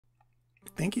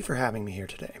Thank you for having me here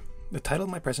today. The title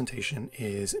of my presentation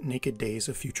is Naked Days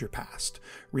of Future Past,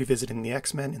 Revisiting the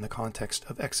X-Men in the Context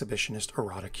of Exhibitionist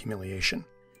Erotic Humiliation.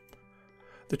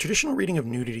 The traditional reading of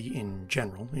nudity in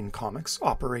general in comics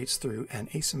operates through an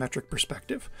asymmetric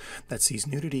perspective that sees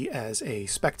nudity as a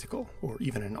spectacle or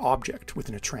even an object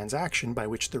within a transaction by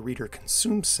which the reader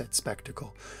consumes said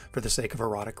spectacle for the sake of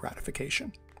erotic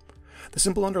gratification. The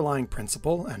simple underlying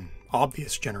principle, and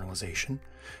obvious generalization,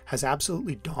 has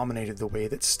absolutely dominated the way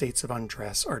that states of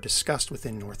undress are discussed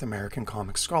within North American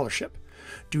comics scholarship,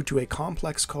 due to a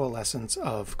complex coalescence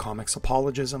of comics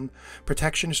apologism,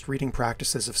 protectionist reading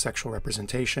practices of sexual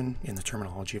representation, in the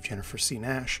terminology of Jennifer C.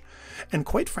 Nash, and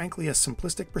quite frankly a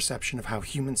simplistic perception of how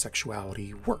human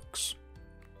sexuality works.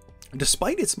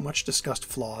 Despite its much discussed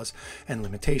flaws and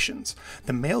limitations,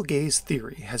 the male gaze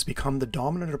theory has become the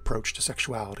dominant approach to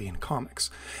sexuality in comics,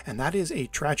 and that is a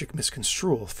tragic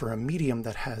misconstrual for a medium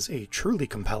that has a truly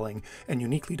compelling and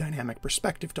uniquely dynamic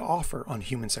perspective to offer on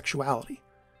human sexuality.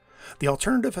 The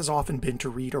alternative has often been to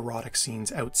read erotic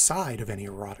scenes outside of any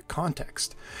erotic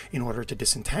context, in order to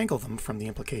disentangle them from the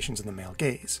implications of the male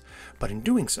gaze, but in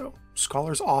doing so,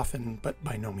 scholars often, but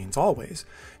by no means always,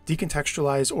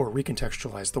 decontextualize or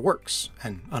recontextualize the works,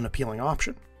 an unappealing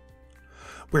option.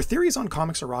 Where theories on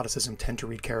comics eroticism tend to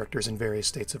read characters in various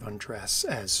states of undress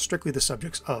as strictly the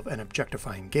subjects of an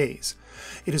objectifying gaze,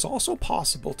 it is also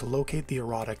possible to locate the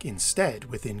erotic instead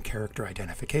within character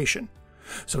identification.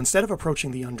 So instead of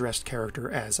approaching the undressed character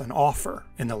as an offer,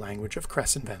 in the language of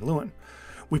Kress and Van Leeuwen,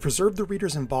 we preserve the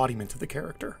reader's embodiment of the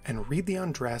character and read the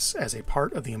undress as a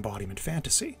part of the embodiment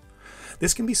fantasy.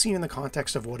 This can be seen in the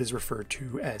context of what is referred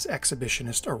to as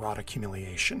exhibitionist erotic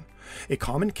humiliation, a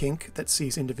common kink that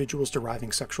sees individuals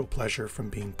deriving sexual pleasure from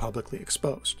being publicly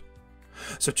exposed.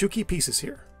 So two key pieces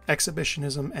here,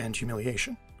 exhibitionism and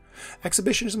humiliation.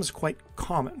 Exhibitionism is quite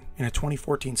common. In a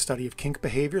 2014 study of kink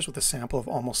behaviors with a sample of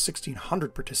almost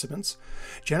 1,600 participants,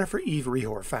 Jennifer Eve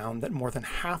Rehor found that more than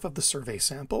half of the survey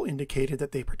sample indicated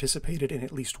that they participated in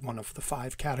at least one of the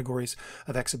 5 categories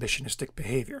of exhibitionistic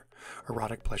behavior,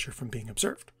 erotic pleasure from being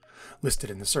observed,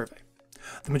 listed in the survey.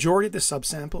 The majority of the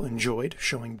subsample enjoyed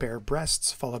showing bare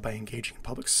breasts, followed by engaging in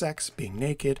public sex, being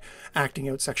naked, acting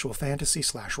out sexual fantasy /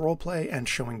 roleplay, and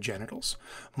showing genitals.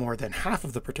 More than half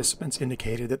of the participants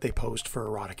indicated that they posed for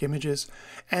erotic images,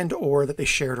 and or that they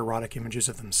shared erotic images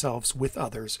of themselves with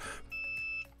others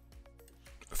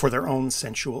for their own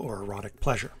sensual or erotic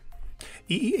pleasure.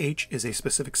 EEH is a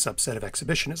specific subset of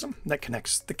exhibitionism that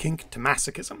connects the kink to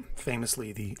masochism,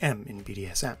 famously the M in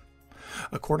BDSM.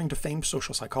 According to famed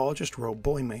social psychologist Rob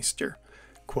Boymeister,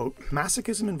 quote,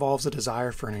 masochism involves a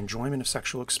desire for an enjoyment of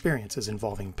sexual experiences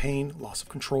involving pain, loss of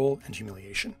control, and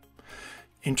humiliation.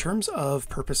 In terms of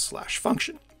purpose /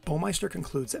 function, Baumeister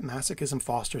concludes that masochism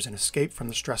fosters an escape from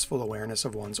the stressful awareness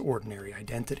of one's ordinary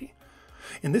identity.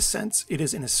 In this sense, it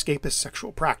is an escapist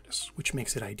sexual practice, which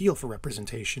makes it ideal for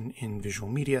representation in visual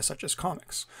media such as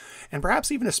comics, and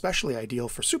perhaps even especially ideal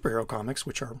for superhero comics,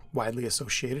 which are widely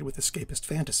associated with escapist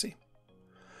fantasy.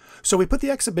 So we put the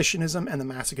exhibitionism and the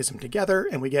masochism together,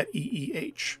 and we get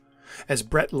EEH. As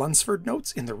Brett Lunsford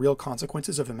notes in The Real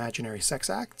Consequences of Imaginary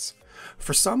Sex Acts,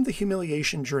 for some the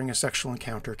humiliation during a sexual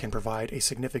encounter can provide a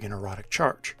significant erotic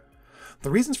charge. The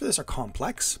reasons for this are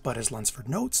complex, but as Lunsford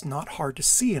notes, not hard to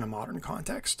see in a modern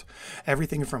context.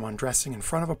 Everything from undressing in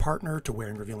front of a partner to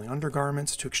wearing revealing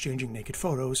undergarments to exchanging naked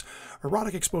photos,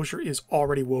 erotic exposure is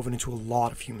already woven into a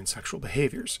lot of human sexual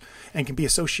behaviors and can be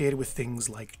associated with things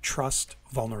like trust,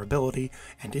 vulnerability,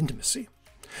 and intimacy.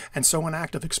 And so an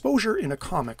act of exposure in a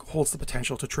comic holds the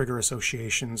potential to trigger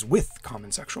associations with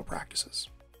common sexual practices.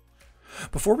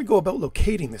 Before we go about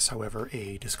locating this, however,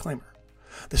 a disclaimer.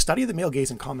 The study of the male gaze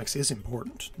in comics is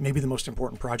important, maybe the most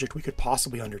important project we could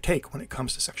possibly undertake when it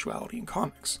comes to sexuality in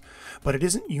comics, but it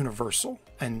isn't universal,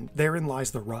 and therein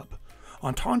lies the rub.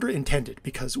 Entendre intended,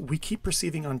 because we keep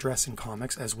perceiving undress in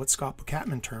comics as what Scott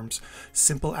Buchatman terms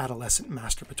simple adolescent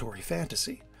masturbatory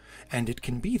fantasy, and it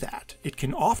can be that. It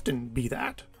can often be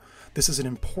that. This is an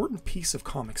important piece of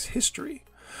comics history.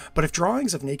 But if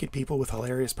drawings of naked people with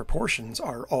hilarious proportions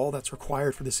are all that's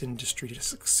required for this industry to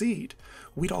succeed,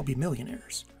 we'd all be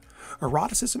millionaires.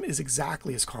 Eroticism is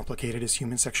exactly as complicated as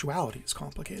human sexuality is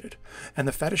complicated, and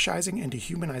the fetishizing and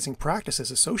dehumanizing practices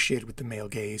associated with the male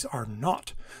gaze are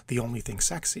not the only thing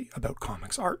sexy about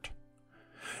comics art.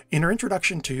 In her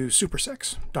introduction to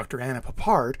Supersex, Dr. Anna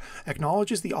Papard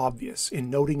acknowledges the obvious in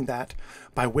noting that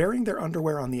by wearing their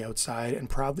underwear on the outside and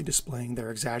proudly displaying their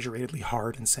exaggeratedly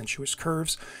hard and sensuous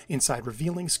curves inside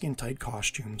revealing skin-tight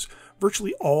costumes,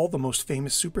 virtually all the most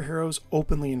famous superheroes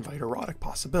openly invite erotic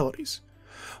possibilities.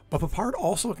 But Papard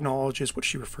also acknowledges what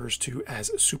she refers to as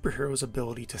superheroes'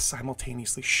 ability to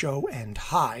simultaneously show and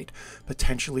hide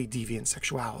potentially deviant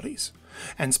sexualities,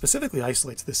 and specifically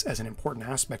isolates this as an important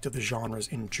aspect of the genre's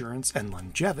endurance and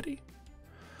longevity.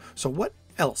 So what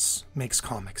else makes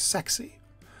comics sexy?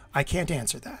 I can't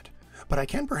answer that, but I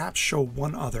can perhaps show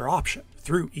one other option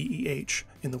through EEH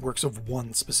in the works of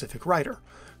one specific writer,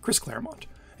 Chris Claremont,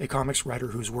 a comics writer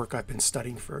whose work I've been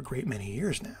studying for a great many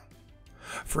years now.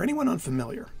 For anyone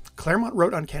unfamiliar, Claremont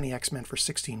wrote Uncanny X-Men for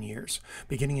 16 years,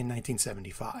 beginning in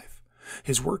 1975.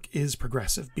 His work is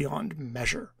progressive beyond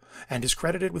measure, and is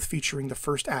credited with featuring the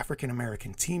first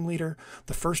African-American team leader,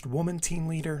 the first woman team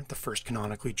leader, the first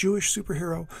canonically Jewish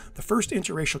superhero, the first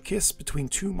interracial kiss between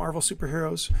two Marvel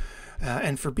superheroes,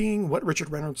 and for being what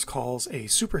Richard Reynolds calls a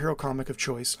superhero comic of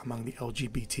choice among the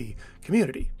LGBT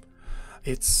community.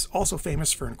 It's also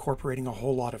famous for incorporating a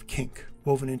whole lot of kink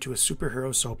woven into a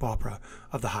superhero soap opera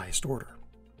of the highest order.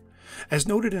 As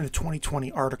noted in a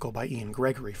 2020 article by Ian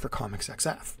Gregory for Comics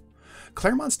XF,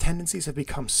 Claremont's tendencies have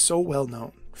become so well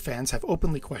known, fans have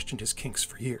openly questioned his kinks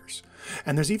for years,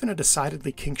 and there's even a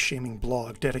decidedly kink-shaming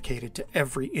blog dedicated to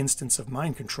every instance of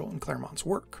mind control in Claremont's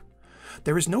work.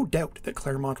 There is no doubt that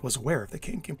Claremont was aware of the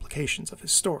kink implications of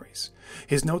his stories.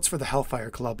 His notes for the Hellfire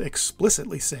Club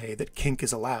explicitly say that kink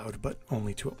is allowed, but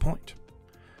only to a point.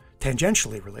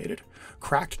 Tangentially related,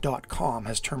 Cracked.com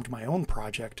has termed my own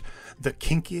project the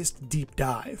kinkiest deep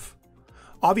dive.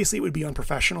 Obviously, it would be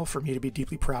unprofessional for me to be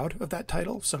deeply proud of that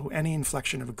title, so any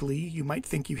inflection of glee you might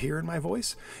think you hear in my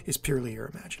voice is purely your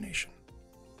imagination.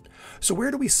 So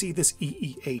where do we see this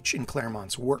EEH in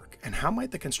Claremont's work, and how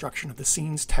might the construction of the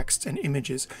scenes, texts, and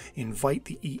images invite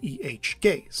the EEH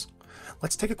gaze?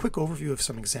 Let's take a quick overview of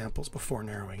some examples before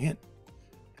narrowing in.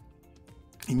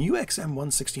 In UXM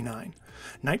 169,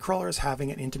 Nightcrawler is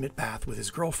having an intimate bath with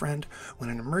his girlfriend when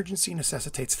an emergency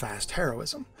necessitates fast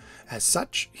heroism. As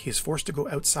such, he is forced to go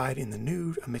outside in the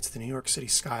nude amidst the New York City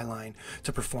skyline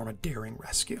to perform a daring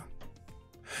rescue.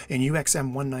 In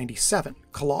UXM 197,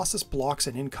 Colossus blocks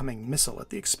an incoming missile at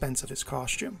the expense of his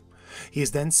costume. He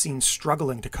is then seen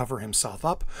struggling to cover himself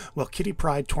up, while Kitty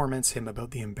Pryde torments him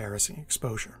about the embarrassing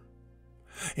exposure.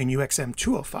 In UXM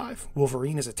 205,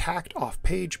 Wolverine is attacked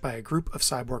off-page by a group of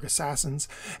cyborg assassins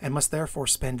and must therefore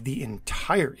spend the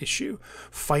entire issue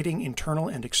fighting internal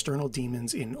and external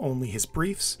demons in only his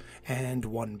briefs and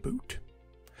one boot.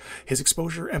 His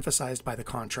exposure emphasized by the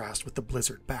contrast with the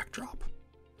Blizzard backdrop.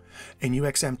 In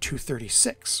UXM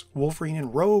 236, Wolverine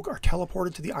and Rogue are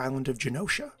teleported to the island of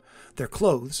Genosha. Their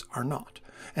clothes are not,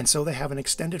 and so they have an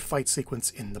extended fight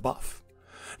sequence in the buff.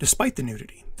 Despite the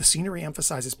nudity, the scenery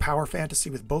emphasizes power fantasy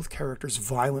with both characters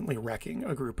violently wrecking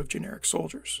a group of generic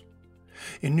soldiers.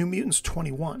 In New Mutants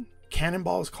 21,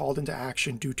 Cannonball is called into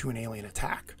action due to an alien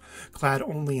attack. Clad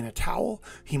only in a towel,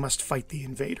 he must fight the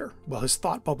invader, while his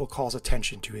thought bubble calls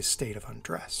attention to his state of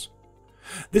undress.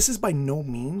 This is by no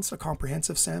means a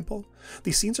comprehensive sample.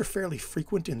 These scenes are fairly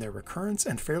frequent in their recurrence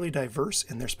and fairly diverse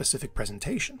in their specific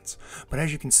presentations, but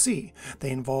as you can see,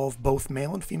 they involve both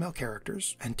male and female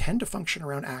characters and tend to function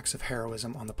around acts of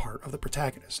heroism on the part of the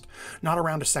protagonist, not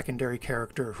around a secondary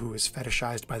character who is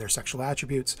fetishized by their sexual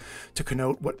attributes to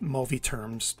connote what Mulvey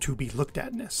terms to be looked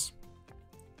at-ness.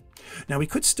 Now, we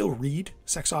could still read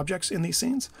sex objects in these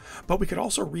scenes, but we could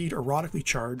also read erotically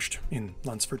charged, in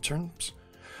Lunsford terms,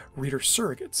 reader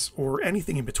surrogates, or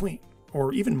anything in between,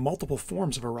 or even multiple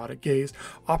forms of erotic gaze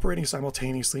operating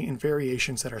simultaneously in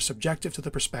variations that are subjective to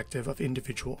the perspective of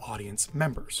individual audience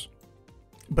members.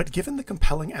 But given the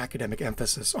compelling academic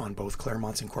emphasis on both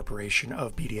Claremont's incorporation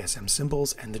of BDSM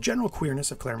symbols and the general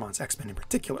queerness of Claremont's X-Men in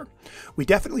particular, we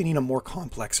definitely need a more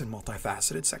complex and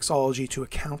multifaceted sexology to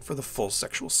account for the full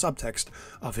sexual subtext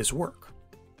of his work.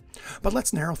 But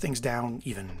let's narrow things down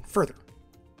even further.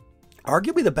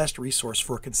 Arguably the best resource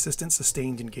for a consistent,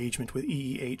 sustained engagement with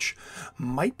EEH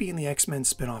might be in the X-Men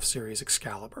spin-off series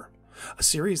Excalibur, a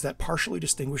series that partially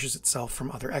distinguishes itself from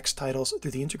other X titles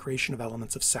through the integration of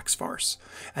elements of sex farce,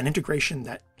 an integration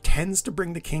that tends to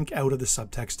bring the kink out of the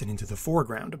subtext and into the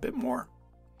foreground a bit more.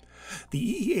 The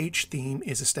EEH theme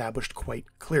is established quite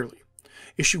clearly.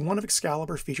 Issue 1 of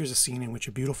Excalibur features a scene in which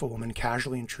a beautiful woman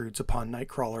casually intrudes upon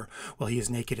Nightcrawler while he is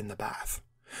naked in the bath.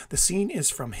 The scene is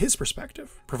from his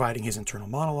perspective, providing his internal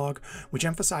monologue, which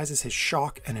emphasizes his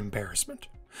shock and embarrassment.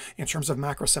 In terms of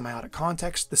macrosemiotic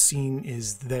context, the scene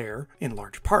is there, in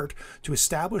large part, to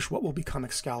establish what will become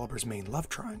Excalibur's main love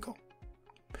triangle.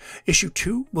 Issue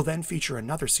 2 will then feature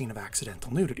another scene of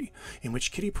accidental nudity, in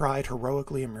which Kitty Pryde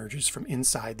heroically emerges from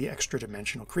inside the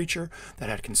extra-dimensional creature that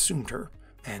had consumed her,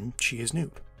 and she is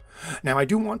nude. Now, I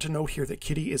do want to note here that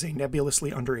Kitty is a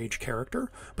nebulously underage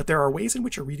character, but there are ways in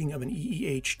which a reading of an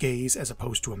EEH gaze as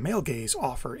opposed to a male gaze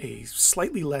offer a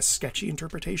slightly less sketchy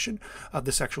interpretation of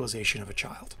the sexualization of a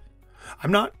child.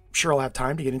 I'm not sure I'll have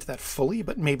time to get into that fully,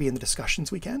 but maybe in the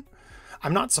discussions we can.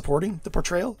 I'm not supporting the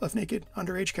portrayal of naked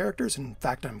underage characters. In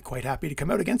fact, I'm quite happy to come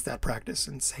out against that practice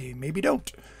and say maybe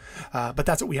don't. But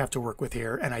that's what we have to work with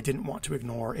here, and I didn't want to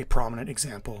ignore a prominent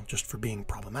example just for being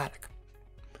problematic.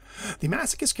 The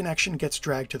masochist connection gets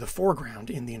dragged to the foreground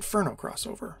in the Inferno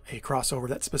crossover, a crossover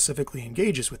that specifically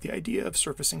engages with the idea of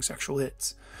surfacing sexual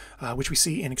ids, which we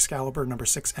see in Excalibur number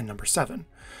 6 and number 7,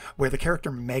 where the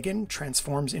character Megan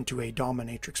transforms into a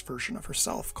dominatrix version of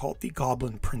herself called the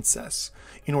Goblin Princess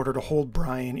in order to hold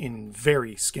Brian in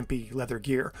very skimpy leather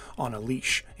gear on a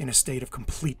leash in a state of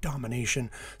complete domination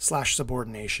 /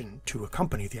 subordination to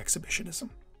accompany the exhibitionism.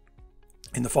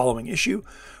 In the following issue,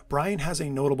 Brian has a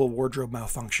notable wardrobe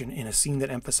malfunction in a scene that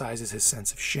emphasizes his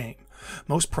sense of shame,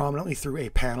 most prominently through a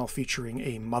panel featuring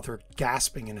a mother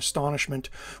gasping in astonishment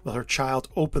while her child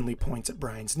openly points at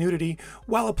Brian's nudity,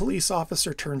 while a police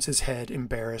officer turns his head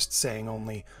embarrassed, saying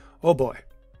only, "Oh boy."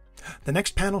 The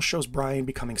next panel shows Brian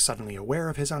becoming suddenly aware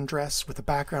of his undress, with a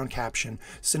background caption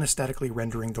synesthetically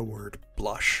rendering the word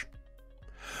blush.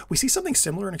 We see something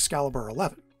similar in Excalibur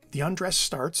 11. The undress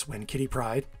starts when Kitty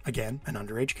Pryde, again an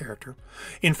underage character,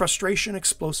 in frustration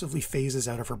explosively phases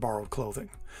out of her borrowed clothing.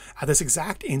 At this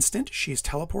exact instant, she is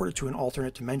teleported to an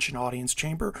alternate dimension audience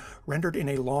chamber, rendered in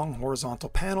a long horizontal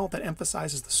panel that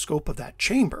emphasizes the scope of that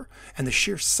chamber and the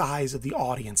sheer size of the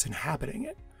audience inhabiting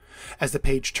it. As the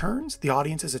page turns, the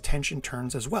audience's attention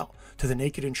turns as well to the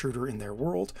naked intruder in their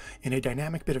world in a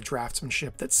dynamic bit of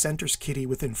draftsmanship that centers Kitty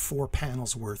within 4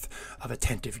 panels worth of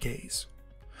attentive gaze.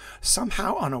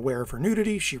 Somehow unaware of her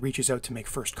nudity, she reaches out to make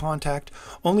first contact,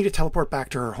 only to teleport back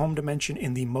to her home dimension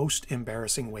in the most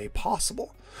embarrassing way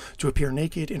possible, to appear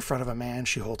naked in front of a man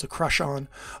she holds a crush on,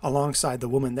 alongside the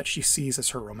woman that she sees as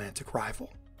her romantic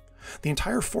rival. The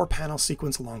entire 4-panel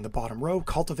sequence along the bottom row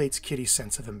cultivates Kitty's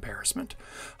sense of embarrassment,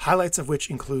 highlights of which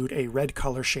include a red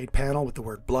color shade panel with the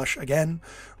word blush again,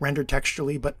 rendered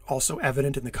texturally but also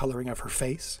evident in the coloring of her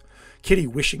face, Kitty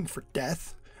wishing for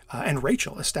death, and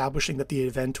Rachel establishing that the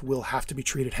event will have to be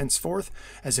treated henceforth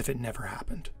as if it never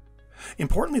happened.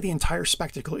 Importantly, the entire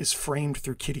spectacle is framed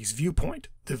through Kitty's viewpoint.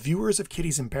 The viewers of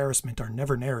Kitty's embarrassment are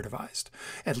never narrativized,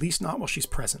 at least not while she's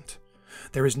present.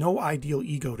 There is no ideal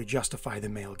ego to justify the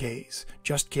male gaze,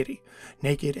 just Kitty,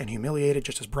 naked and humiliated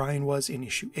just as Brian was in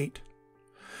issue 8.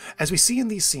 As we see in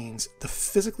these scenes, the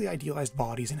physically idealized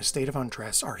bodies in a state of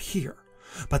undress are here,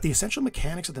 but the essential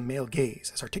mechanics of the male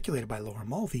gaze, as articulated by Laura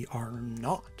Mulvey, are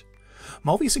not.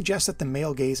 Mulvey suggests that the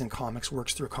male gaze in comics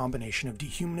works through a combination of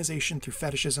dehumanization through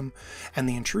fetishism and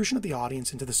the intrusion of the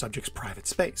audience into the subject's private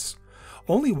space.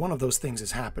 Only one of those things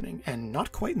is happening, and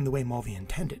not quite in the way Mulvey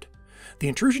intended. The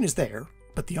intrusion is there,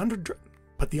 but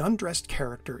the undressed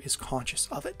character is conscious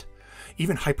of it,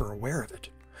 even hyper-aware of it.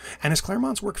 And as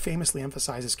Claremont's work famously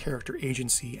emphasizes character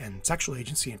agency and sexual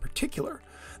agency in particular,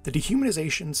 the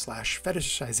dehumanization /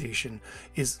 fetishization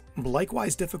is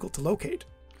likewise difficult to locate.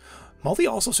 Mulvey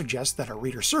also suggests that a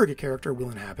reader surrogate character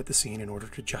will inhabit the scene in order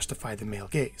to justify the male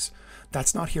gaze.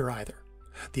 That's not here either.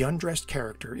 The undressed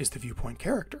character is the viewpoint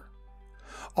character.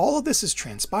 All of this is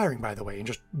transpiring, by the way, in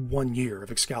just 1 year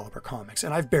of Excalibur comics,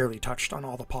 and I've barely touched on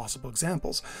all the possible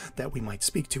examples that we might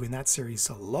speak to in that series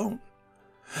alone.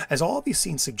 As all of these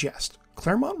scenes suggest,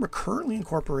 Claremont recurrently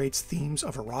incorporates themes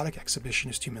of erotic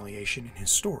exhibitionist humiliation in his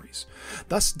stories,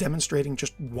 thus demonstrating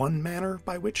just one manner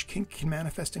by which kink can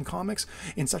manifest in comics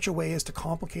in such a way as to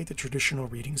complicate the traditional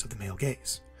readings of the male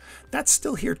gaze. That's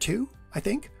still here too, I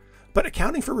think, but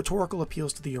accounting for rhetorical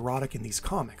appeals to the erotic in these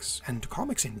comics, and to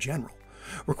comics in general,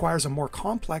 requires a more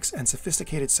complex and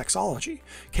sophisticated sexology,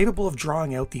 capable of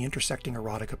drawing out the intersecting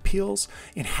erotic appeals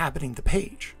inhabiting the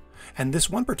page. And this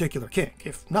one particular kink,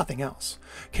 if nothing else,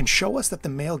 can show us that the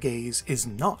male gaze is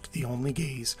not the only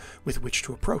gaze with which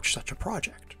to approach such a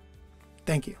project.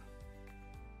 Thank you.